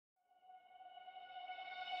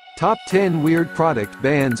Top 10 weird product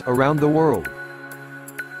bans around the world.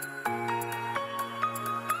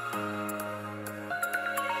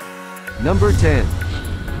 Number 10.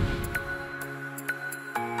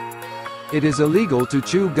 It is illegal to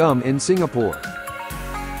chew gum in Singapore.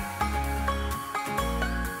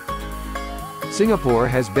 Singapore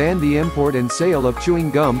has banned the import and sale of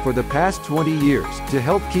chewing gum for the past 20 years, to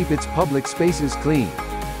help keep its public spaces clean.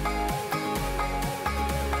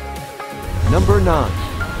 Number 9.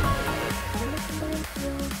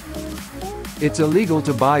 It's illegal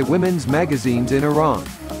to buy women's magazines in Iran.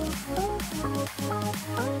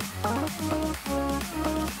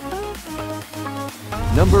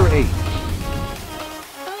 Number 8.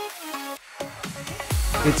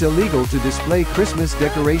 It's illegal to display Christmas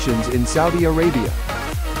decorations in Saudi Arabia.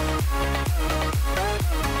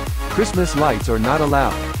 Christmas lights are not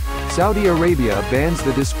allowed. Saudi Arabia bans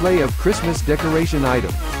the display of Christmas decoration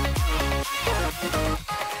items.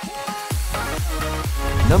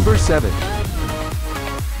 Number 7.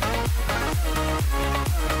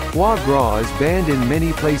 Foie gras is banned in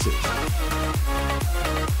many places.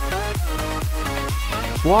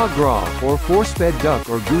 Foie gras, or force-fed duck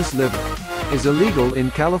or goose liver, is illegal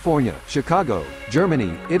in California, Chicago,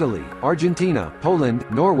 Germany, Italy, Argentina, Poland,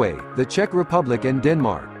 Norway, the Czech Republic and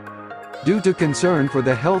Denmark, due to concern for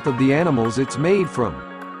the health of the animals it's made from.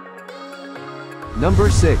 Number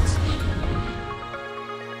 6.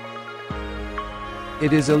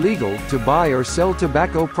 It is illegal to buy or sell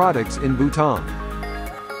tobacco products in Bhutan.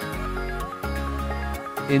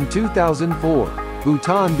 In 2004,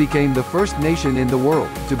 Bhutan became the first nation in the world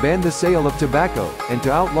to ban the sale of tobacco, and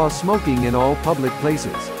to outlaw smoking in all public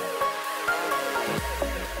places.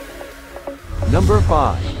 Number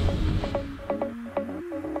 5.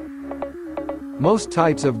 Most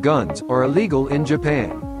types of guns are illegal in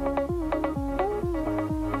Japan.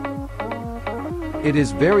 It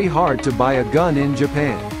is very hard to buy a gun in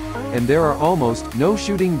Japan, and there are almost no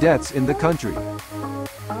shooting deaths in the country.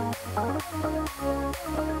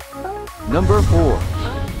 Number 4.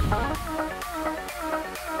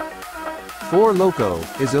 Four Loko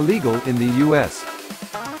is illegal in the US.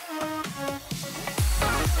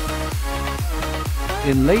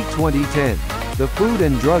 In late 2010, the Food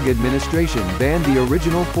and Drug Administration banned the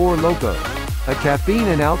original Four Loko, a caffeine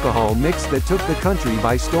and alcohol mix that took the country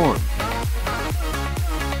by storm.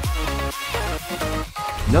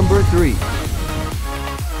 Number 3.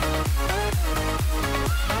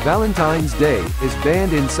 Valentine's Day is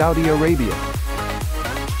banned in Saudi Arabia.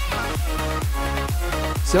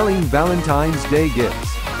 Selling Valentine's Day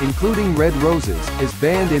gifts, including red roses, is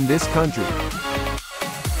banned in this country.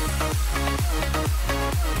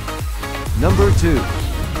 Number 2.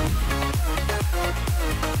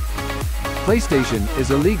 PlayStation is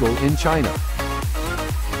illegal in China.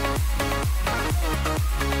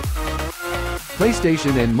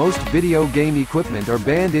 PlayStation and most video game equipment are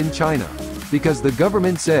banned in China, because the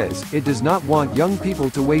government says it does not want young people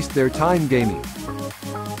to waste their time gaming.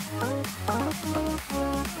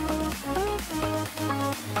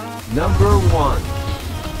 Number 1.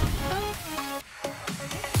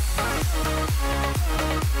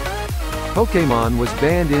 Pokémon was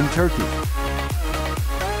banned in Turkey.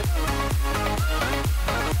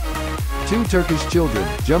 Two Turkish children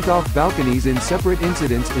jumped off balconies in separate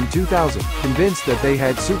incidents in 2000, convinced that they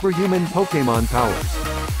had superhuman Pokémon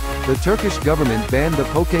powers. The Turkish government banned the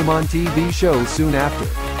Pokémon TV show soon after.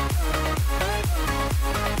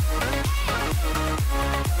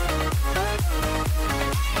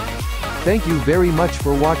 Thank you very much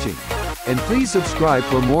for watching, and please subscribe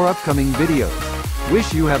for more upcoming videos.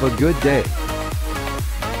 Wish you have a good day.